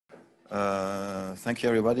Thank you,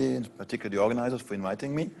 everybody, in particular the organizers, for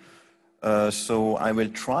inviting me. So I will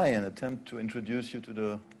try and attempt to introduce you to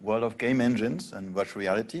the world of game engines and virtual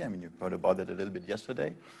reality. I mean, you heard about it a little bit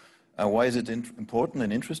yesterday. Why is it important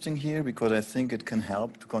and interesting here? Because I think it can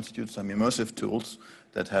help to constitute some immersive tools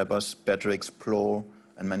that help us better explore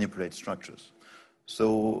and manipulate structures.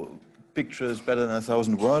 So picture is better than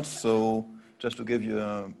 1,000 words. So just to give you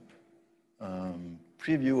a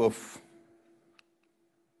preview of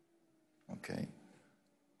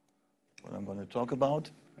what I'm going to talk about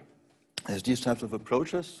is these types of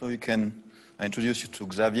approaches. So I introduce you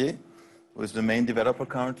to Xavier, who is the main developer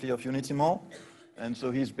currently of UnityMol. And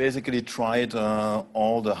so he's basically tried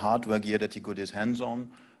all the hardware gear that he could his hands on,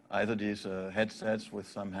 either these headsets with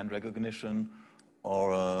some hand recognition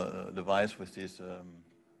or a device with these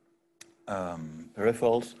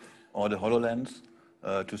peripherals or the HoloLens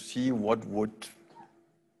to see what would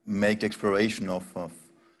make the exploration of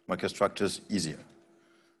microstructures easier.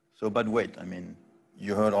 So, but wait, I mean,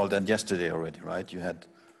 you heard all that yesterday already, right? You had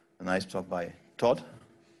a nice talk by Todd.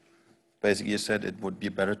 Basically, he said it would be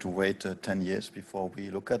better to wait 10 years before we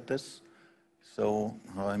look at this. So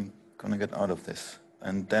how I'm going to get out of this?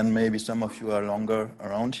 And then maybe some of you are longer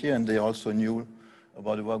around here, and they also knew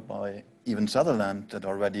about the work by even Sutherland that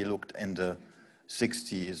already looked in the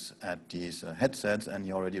 60s at these headsets, and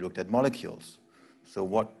he already looked at molecules. So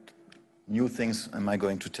what new things am I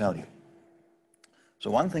going to tell you? So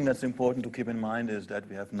one thing that's important to keep in mind is that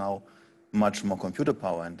we have now much more computer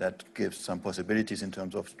power, and that gives some possibilities in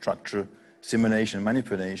terms of structure, simulation,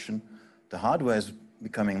 manipulation. The hardware is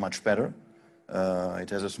becoming much better. It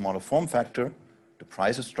has a smaller form factor. The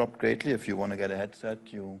price has dropped greatly. If you want to get a headset,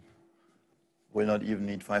 you will not even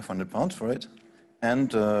need 500 pounds for it.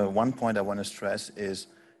 And one point I want to stress is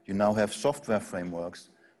you now have software frameworks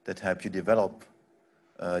that help you develop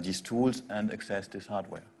these tools and access this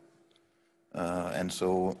hardware. And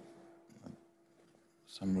so, for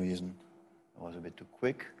some reason, I was a bit too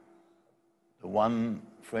quick. The one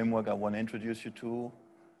framework I want to introduce you to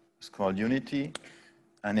is called Unity,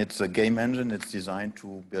 and it's a game engine. It's designed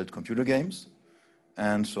to build computer games.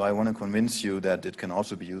 And so I want to convince you that it can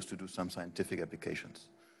also be used to do some scientific applications.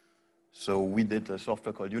 So we did a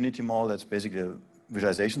software called UnityMol. That's basically a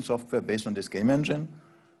visualization software based on this game engine.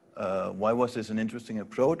 Why was this an interesting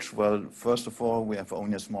approach? Well, first of all, we have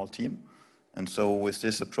only a small team. And so with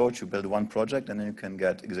this approach, you build one project, and then you can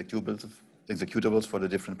get executables for the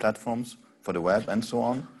different platforms, for the web, and so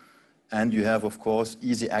on. And you have, of course,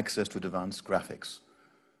 easy access to advanced graphics.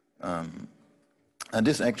 And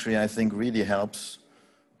this actually, I think, really helps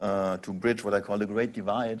to bridge what I call the great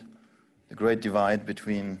divide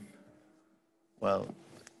between, well,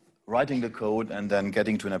 writing the code and then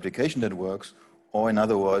getting to an application that works, or in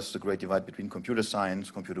other words, the great divide between computer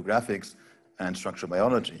science, computer graphics, and structural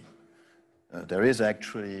biology. There is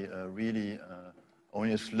actually really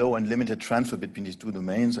only a slow and limited transfer between these two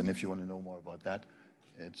domains, and if you want to know more about that,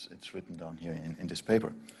 it's written down here in this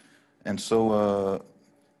paper. And so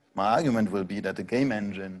my argument will be that the game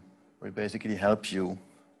engine will basically help you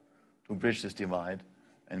to bridge this divide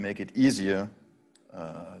and make it easier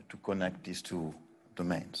to connect these two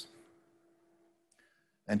domains.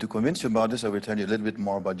 And to convince you about this, I will tell you a little bit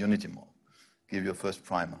more about UnityMol, give you a first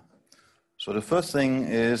primer. So the first thing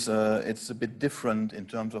is it's a bit different in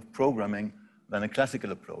terms of programming than a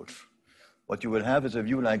classical approach. What you will have is a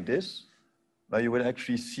view like this, where you will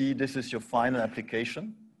actually see this is your final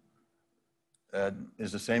application.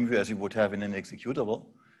 Is the same view as you would have in an executable.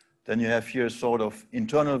 Then you have here a sort of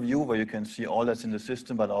internal view where you can see all that's in the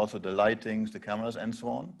system, but also the lightings, the cameras, and so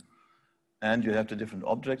on. And you have the different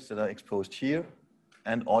objects that are exposed here,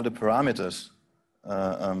 and all the parameters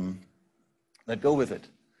that go with it.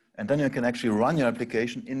 And then you can actually run your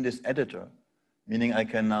application in this editor, meaning I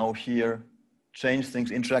can now here change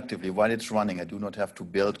things interactively while it's running. I do not have to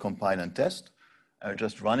build, compile, and test. I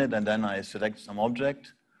just run it, and then I select some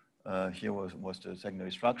object. Here was the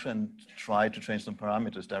secondary structure, and try to change some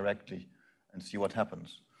parameters directly and see what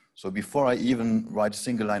happens. So before I even write a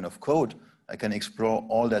single line of code, I can explore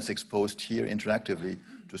all that's exposed here interactively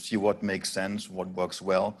to see what makes sense, what works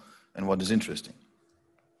well, and what is interesting.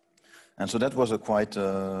 And so that was a quite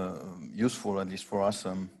useful, at least for us,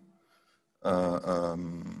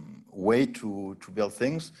 way to build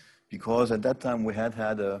things, because at that time we had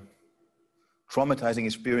a traumatizing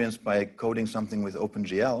experience by coding something with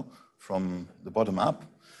OpenGL from the bottom up.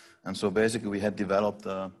 And so basically we had developed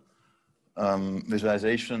a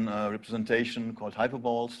visualization representation called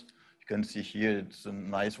hyperballs. You can see here it's a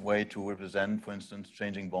nice way to represent, for instance,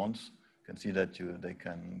 changing bonds. You can see that they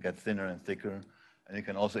can get thinner and thicker. And you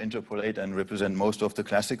can also interpolate and represent most of the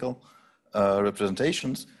classical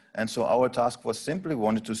representations. And so our task was simply, we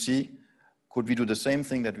wanted to see, could we do the same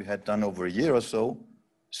thing that we had done over a year or so,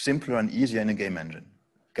 simpler and easier in a game engine,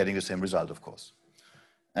 getting the same result, of course.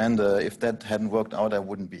 And if that hadn't worked out, I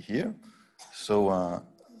wouldn't be here. So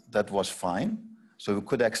that was fine. So we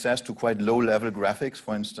could access to quite low-level graphics,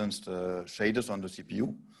 for instance, the shaders on the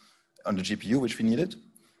CPU, on the GPU, which we needed.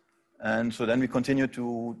 And so then we continued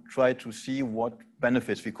to try to see what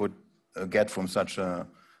benefits we could get from such a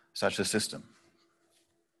system.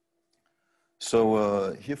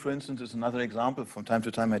 So here, for instance, is another example. From time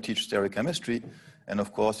to time, I teach stereochemistry. And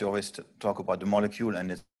of course, you always talk about the molecule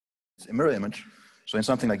and its mirror image. So in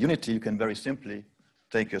something like Unity, you can very simply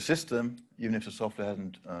take your system, even if the software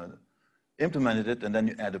hasn't implemented it, and then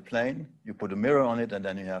you add a plane, you put a mirror on it, and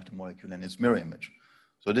then you have the molecule and its mirror image.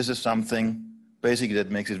 So this is something basically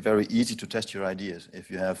that makes it very easy to test your ideas. If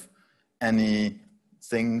you have any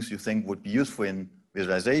things you think would be useful in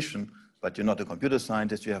visualization, but you're not a computer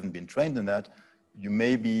scientist, you haven't been trained in that, you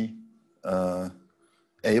may be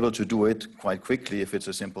able to do it quite quickly if it's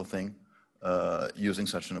a simple thing using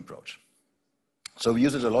such an approach. So we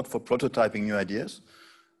use it a lot for prototyping new ideas.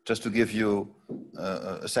 Just to give you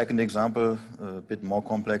a second example, a bit more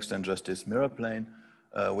complex than just this mirror plane,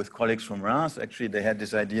 with colleagues from Reims, actually they had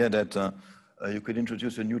this idea that you could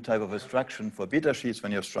introduce a new type of abstraction for beta sheets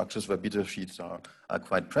when you have structures where beta sheets are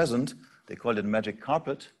quite present. They called it magic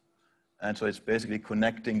carpet. And so it's basically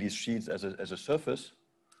connecting these sheets as a surface.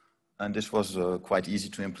 And this was quite easy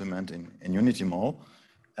to implement in UnityMol.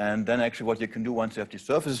 And then actually what you can do once you have these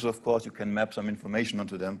surfaces, of course, you can map some information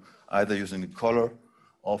onto them, either using the color,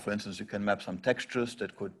 or for instance, you can map some textures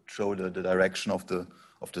that could show the direction of the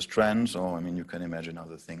strands, or I mean, you can imagine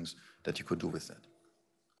other things that you could do with that.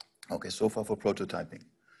 Okay, so far for prototyping.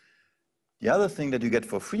 The other thing that you get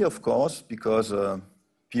for free, of course, because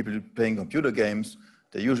people playing computer games,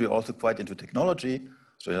 they're usually also quite into technology.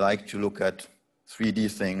 So they like to look at 3D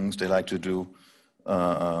things. They like to do,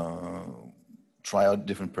 try out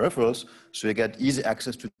different peripherals. So you get easy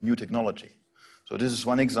access to new technology. So this is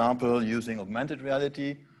one example using augmented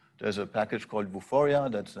reality. There's a package called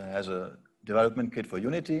Vuforia that has a development kit for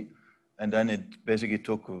Unity. And then it basically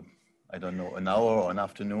took, I don't know, an hour or an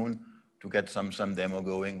afternoon to get some demo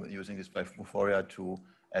going using this by Vuforia to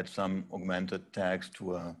add some augmented tags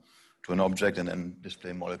to an object and then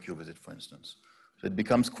display a molecule with it, for instance. So it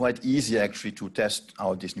becomes quite easy actually to test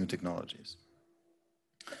out these new technologies.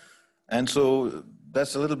 And so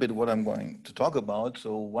that's a little bit what I'm going to talk about.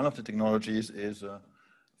 So one of the technologies is,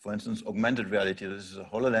 for instance, augmented reality. This is a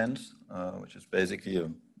HoloLens, which is basically a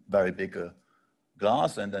very big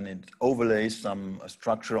glass, and then it overlays some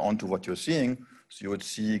structure onto what you're seeing. So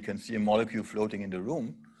you can see a molecule floating in the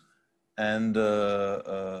room. And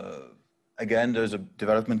again, there's a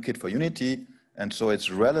development kit for Unity, and so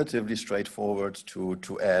it's relatively straightforward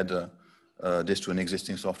to add this to an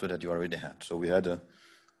existing software that you already had. So we had a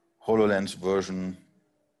HoloLens version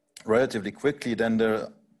relatively quickly. Then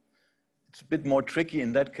it's a bit more tricky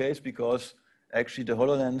in that case because actually the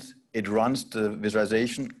HoloLens, it runs the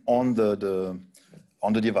visualization on the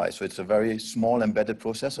device. So it's a very small embedded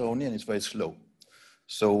processor only, and it's very slow.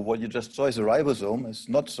 So what you just saw is a ribosome. It's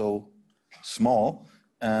not so small,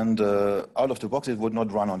 and out of the box, it would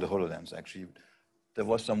not run on the HoloLens. Actually, there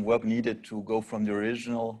was some work needed to go from the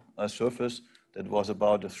original surface that was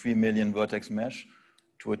about a 3 million vertex mesh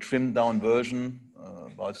to a trimmed down version,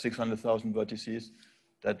 about 600,000 vertices,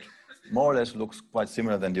 that more or less looks quite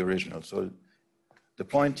similar than the original. So the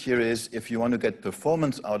point here is, if you want to get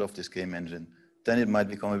performance out of this game engine, then it might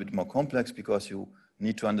become a bit more complex because you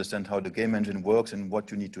need to understand how the game engine works and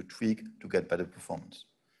what you need to tweak to get better performance.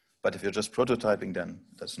 But if you're just prototyping, then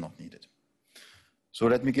that's not needed. So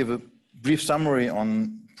let me give a brief summary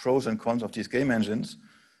on pros and cons of these game engines.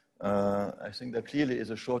 I think there clearly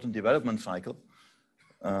is a shortened development cycle.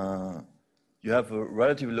 You have a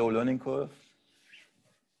relatively low learning curve.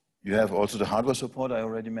 You have also the hardware support I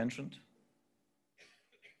already mentioned.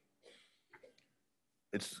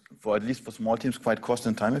 It's, at least for small teams, quite cost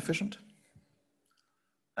and time efficient,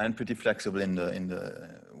 and pretty flexible in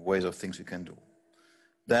the ways of things you can do.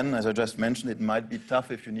 Then, as I just mentioned, it might be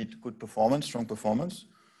tough if you need good performance, strong performance.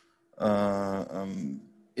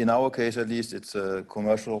 In our case, at least, it's a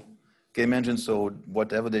commercial game engine, so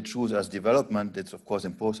whatever they choose as development, it's of course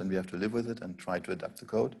imposed, and we have to live with it and try to adapt the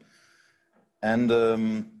code. And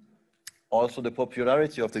also the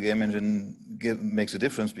popularity of the game engine makes a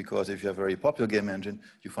difference, because if you have a very popular game engine,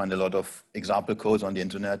 you find a lot of example codes on the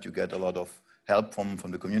internet, you get a lot of help from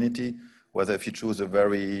the community. Whether if you choose a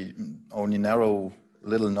very only narrow,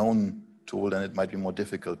 little known tool, then it might be more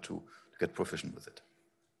difficult to get proficient with it.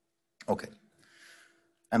 Okay.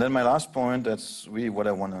 And then my last point, that's really what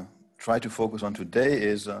I want to try to focus on today,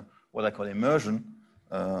 is what I call immersion.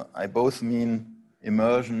 I both mean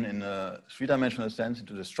immersion in a three-dimensional sense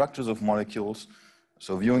into the structures of molecules,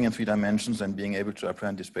 so viewing in 3 dimensions and being able to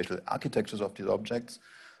apprehend the spatial architectures of these objects,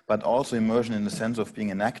 but also immersion in the sense of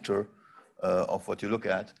being an actor of what you look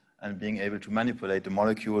at and being able to manipulate the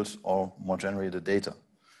molecules or more generally the data.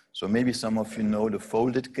 So maybe some of you know the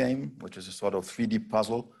folded game, which is a sort of 3D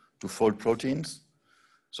puzzle to fold proteins.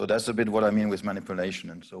 So that's a bit what I mean with manipulation.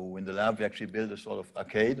 And so in the lab, we actually build a sort of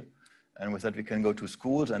arcade. And with that, we can go to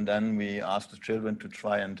schools and then we ask the children to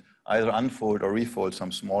try and either unfold or refold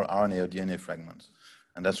some small RNA or DNA fragments.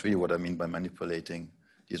 And that's really what I mean by manipulating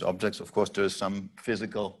these objects. Of course, there is some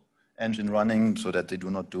physical engine running so that they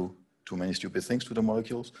do not do too many stupid things to the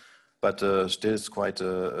molecules. But still, it's quite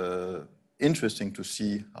interesting to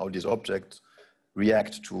see how these objects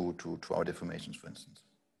react to our deformations, for instance.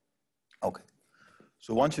 Okay.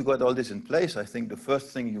 So once you got all this in place, I think the first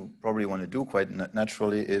thing you probably want to do quite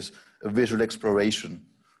naturally is a visual exploration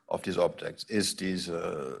of these objects. Is this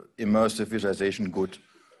immersive visualization good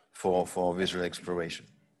for visual exploration?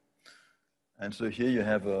 And so here you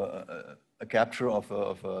have a capture of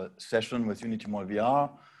a session with UnityMol VR.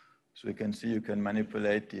 So you can see you can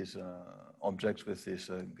manipulate these objects with these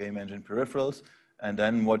game engine peripherals. And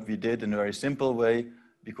then what we did in a very simple way,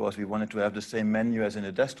 because we wanted to have the same menu as in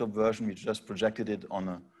the desktop version, we just projected it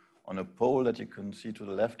on a pole that you can see to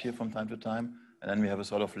the left here from time to time. And then we have a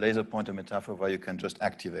sort of laser pointer metaphor where you can just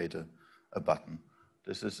activate a button.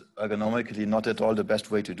 This is ergonomically not at all the best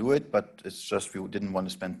way to do it, but it's just we didn't want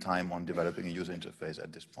to spend time on developing a user interface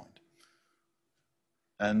at this point.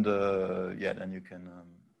 And yeah, then you can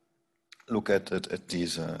look at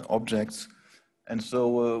these objects. And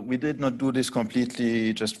so we did not do this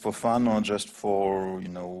completely just for fun or just for,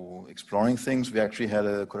 exploring things. We actually had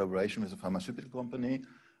a collaboration with a pharmaceutical company,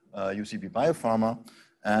 UCB Biopharma.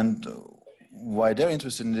 And why they're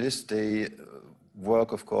interested in this, they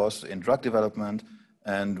work, of course, in drug development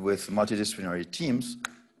and with multidisciplinary teams.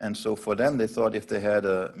 And so for them, they thought if they had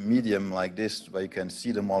a medium like this, where you can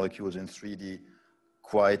see the molecules in 3D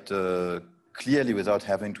quite clearly without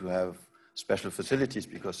having to have special facilities,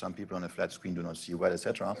 because some people on a flat screen do not see well,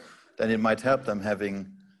 etc., then it might help them having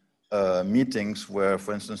meetings where,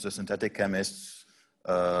 for instance, the synthetic chemists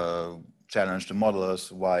challenge the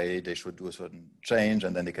modelers why they should do a certain change,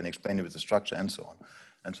 and then they can explain it with the structure and so on.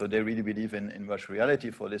 And so they really believe in virtual reality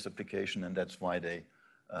for this application, and that's why they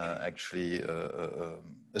actually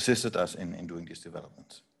assisted us in doing these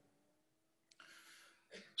developments.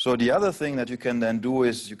 So the other thing that you can then do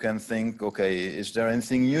is you can think, okay, is there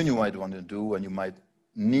anything you might want to do and you might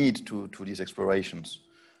need to these explorations?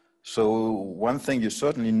 So one thing you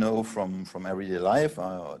certainly know from everyday life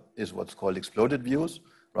is what's called exploded views,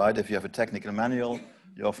 right? If you have a technical manual,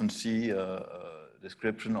 you often see a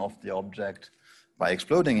description of the object by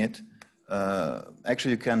exploding it.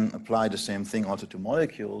 Actually, you can apply the same thing also to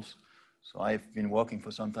molecules. So I've been working for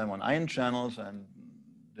some time on ion channels, and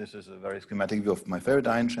this is a very schematic view of my favorite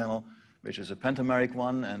ion channel, which is a pentameric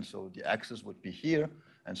one, and so the axis would be here.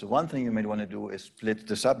 And so one thing you may want to do is split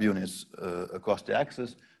the subunits across the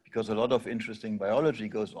axis, because a lot of interesting biology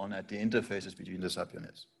goes on at the interfaces between the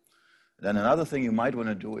subunits. Then another thing you might want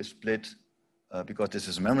to do is split, because this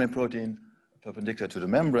is a membrane protein, perpendicular to the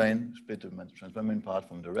membrane, split the transmembrane part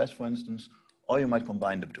from the rest, for instance, or you might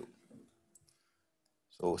combine the two.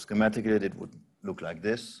 So schematically, it would look like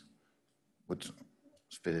this, would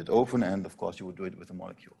split it open, and of course you would do it with a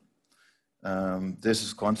molecule. This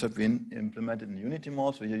is a concept we implemented in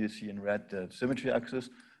UnityMol. So here you see in red the symmetry axis,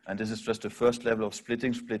 and this is just the first level of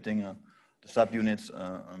splitting the subunits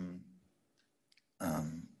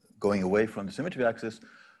going away from the symmetry axis.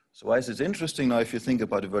 So why is this interesting now? If you think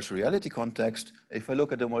about the virtual reality context, if I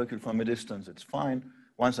look at the molecule from a distance, it's fine.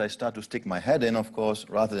 Once I start to stick my head in, of course,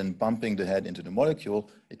 rather than bumping the head into the molecule,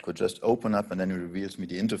 it could just open up and then it reveals me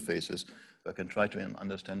the interfaces. I can try to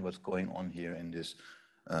understand what's going on here in these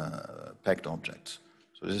packed objects.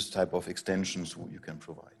 So this is the type of extensions you can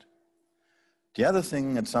provide. The other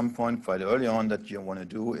thing at some point quite early on that you want to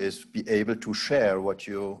do is be able to share what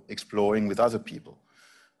you're exploring with other people.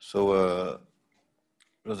 So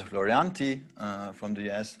Rosa Florianti from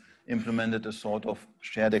the US implemented a sort of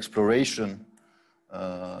shared exploration.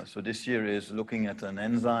 So this here is looking at an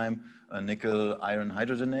enzyme, a nickel iron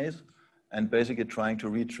hydrogenase, and basically trying to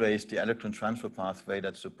retrace the electron transfer pathway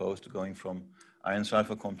that's supposed to going from iron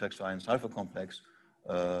sulfur complex to iron sulfur complex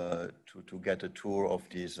to get a tour of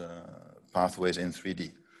these pathways in 3D.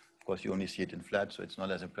 Of course, you only see it in flat, so it's not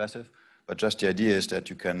as impressive. But just the idea is that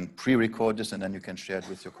you can pre-record this and then you can share it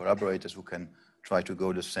with your collaborators who can try to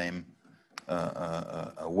go the same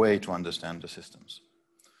way to understand the systems.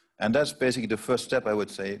 And that's basically the first step, I would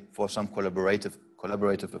say, for some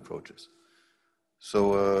collaborative approaches.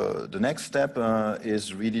 So the next step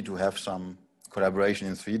is really to have some collaboration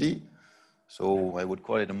in 3D. So I would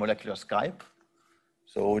call it a molecular Skype.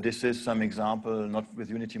 So this is some example, not with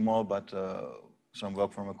UnityMol, but some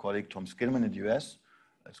work from a colleague, Tom Skillman in the US.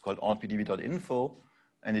 It's called allpdb.info,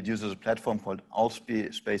 and it uses a platform called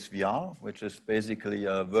Allspace VR, which is basically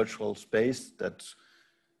a virtual space that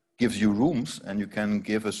gives you rooms, and you can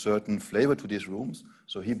give a certain flavor to these rooms.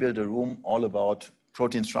 So he built a room all about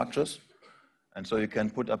protein structures. And so you can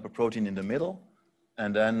put up a protein in the middle,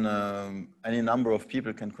 and then any number of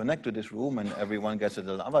people can connect to this room, and everyone gets a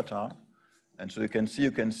little avatar. And so you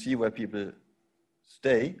can see where people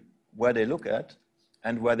stay, where they look at,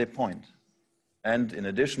 and where they point. And in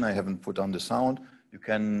addition, I haven't put on the sound, you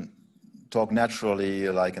can talk naturally,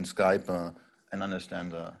 like in Skype, and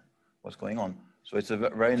understand what's going on. So it's a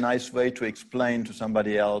very nice way to explain to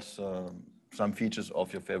somebody else some features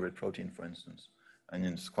of your favorite protein, for instance. And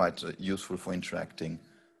it's quite useful for interacting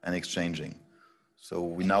and exchanging. So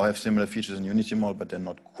we now have similar features in UnityMol, but they're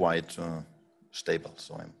not quite stable,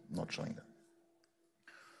 so I'm not showing them.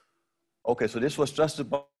 Okay, so this was just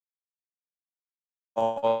about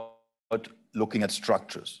looking at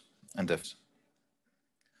structures and depths.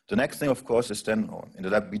 The next thing, of course, is then, in the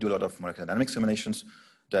lab, we do a lot of molecular dynamics simulations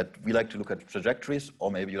that we like to look at trajectories,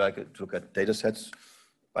 or maybe you like to look at data sets,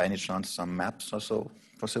 by any chance, some maps or so,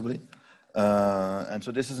 possibly. And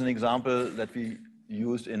so this is an example that we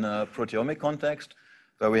used in a proteomic context,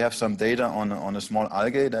 where we have some data on a small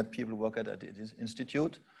algae that people work at this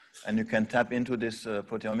institute. And you can tap into this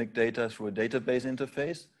proteomic data through a database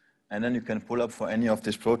interface. And then you can pull up for any of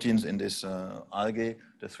these proteins in this algae,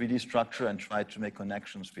 the 3D structure, and try to make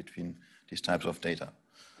connections between these types of data.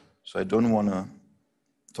 So I don't want to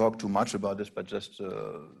talk too much about this, but just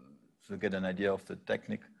to get an idea of the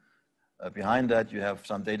technique. Behind that, you have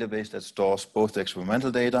some database that stores both the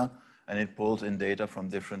experimental data, and it pulls in data from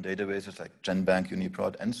different databases like GenBank,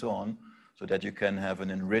 UniProt, and so on, so that you can have an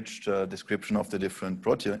enriched description of the different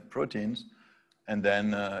proteins. And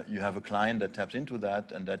then you have a client that taps into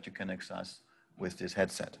that, and that you can access with this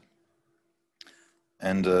headset.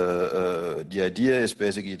 And the idea is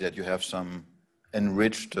basically that you have some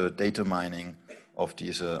enriched data mining of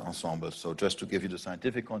these ensembles. So just to give you the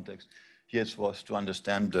scientific context, here it was to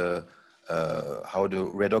understand how the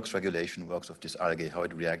redox regulation works of this algae, how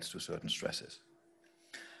it reacts to certain stresses.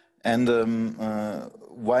 And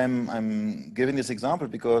why I'm giving this example,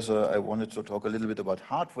 because I wanted to talk a little bit about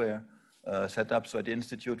hardware setup. So at the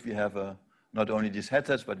Institute, we have not only these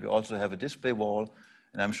headsets, but we also have a display wall.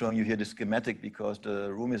 And I'm showing you here the schematic because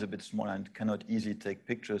the room is a bit small and cannot easily take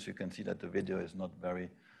pictures. You can see that the video is not very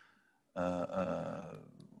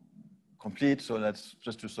complete. So that's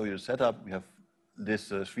just to show you the setup. We have this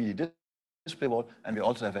 3D display wall, and we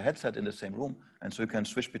also have a headset in the same room. And so you can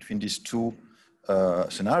switch between these two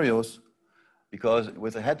scenarios, because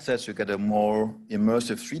with the headsets, you get a more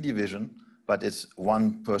immersive 3D vision, but it's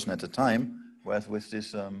one person at a time, whereas with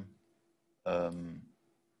this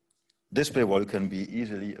display wall, it can be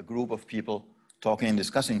easily a group of people talking and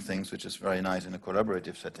discussing things, which is very nice in a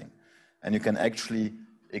collaborative setting. And you can actually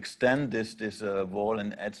extend this wall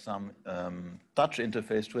and add some touch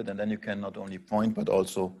interface to it, and then you can not only point, but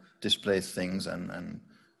also display things and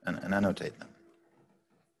annotate them.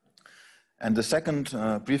 And the second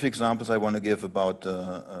brief examples I want to give about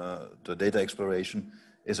the data exploration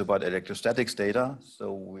is about electrostatics data.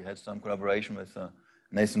 So we had some collaboration with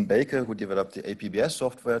Nathan Baker, who developed the APBS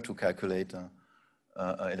software to calculate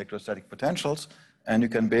electrostatic potentials. And you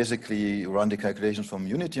can basically run the calculations from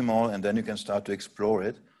UnityMol, and then you can start to explore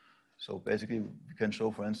it. So basically, you can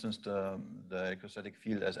show, for instance, the electrostatic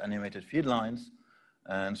field as animated field lines.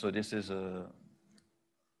 And so this is a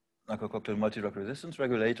macromolecular multi-drug resistance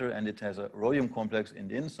regulator, and it has a rhodium complex in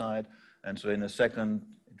the inside. And so in a second,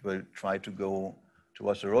 it will try to go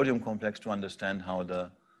towards the rhodium complex to understand how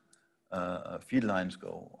the field lines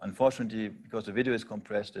go. Unfortunately, because the video is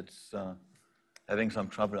compressed, it's having some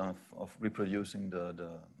trouble of reproducing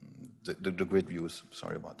the grid views.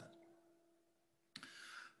 Sorry about that.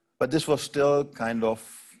 But this was still kind of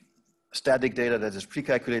static data that is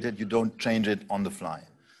pre-calculated. You don't change it on the fly.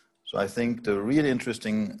 So I think the really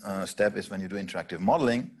interesting step is when you do interactive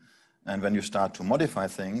modeling and when you start to modify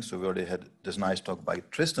things. So we already had this nice talk by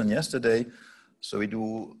Tristan yesterday. So we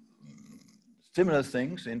do similar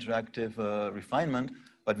things, interactive refinement,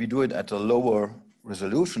 but we do it at a lower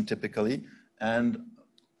resolution typically. And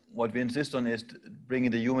what we insist on is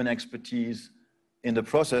bringing the human expertise in the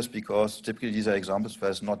process because typically these are examples where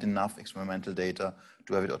there's not enough experimental data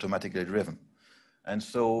to have it automatically driven. And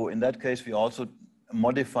so in that case, we also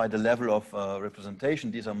modify the level of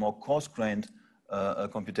representation. These are more coarse-grained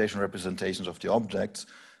computational representations of the objects.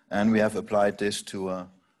 And we have applied this to,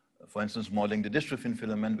 for instance, modeling the dystrophin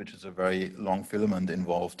filament, which is a very long filament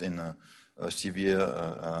involved in severe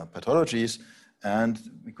pathologies. And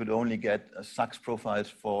we could only get SAX profiles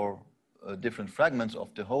for different fragments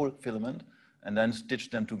of the whole filament and then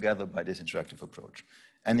stitch them together by this interactive approach.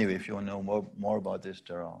 Anyway, if you want to know more about this,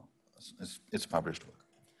 it's published work.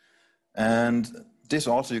 And this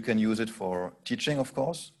also, you can use it for teaching, of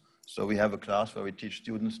course. So we have a class where we teach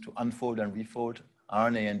students to unfold and refold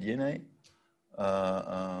RNA and DNA.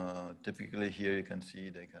 Typically here you can see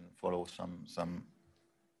they can follow some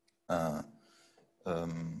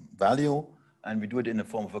value, and we do it in the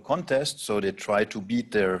form of a contest. So they try to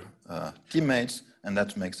beat their teammates, and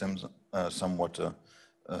that makes them somewhat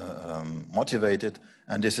motivated.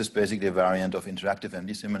 And this is basically a variant of interactive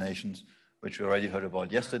MD simulations, which we already heard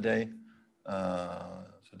about yesterday.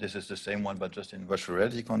 So this is the same one, but just in virtual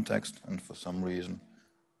reality context. And for some reason,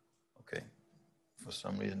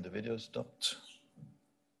 the video stopped.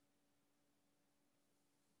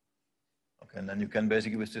 Okay, and then you can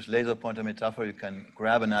basically, with this laser pointer metaphor, you can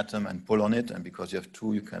grab an atom and pull on it. And because you have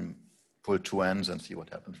two, you can pull two ends and see what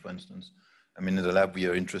happens, for instance. I mean, in the lab, we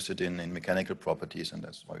are interested in mechanical properties, and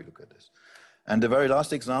that's why we look at this. And the very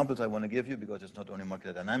last examples I want to give you, because it's not only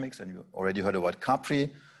molecular dynamics, and you already heard about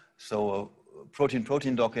Capri. So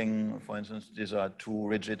protein-protein docking, for instance, these are two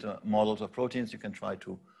rigid models of proteins. You can try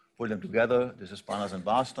to pull them together. This is Panas and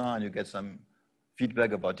Basta, and you get some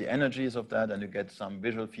feedback about the energies of that, and you get some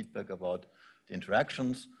visual feedback about the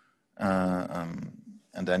interactions. And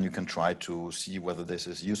then you can try to see whether this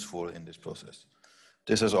is useful in this process.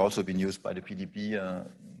 This has also been used by the PDB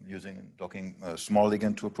using docking a small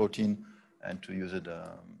ligand to a protein and to use it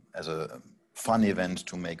as a fun event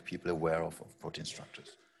to make people aware of protein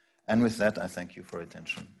structures. And with that, I thank you for your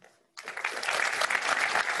attention.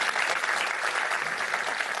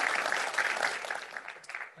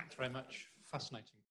 Thanks very much. Fascinating.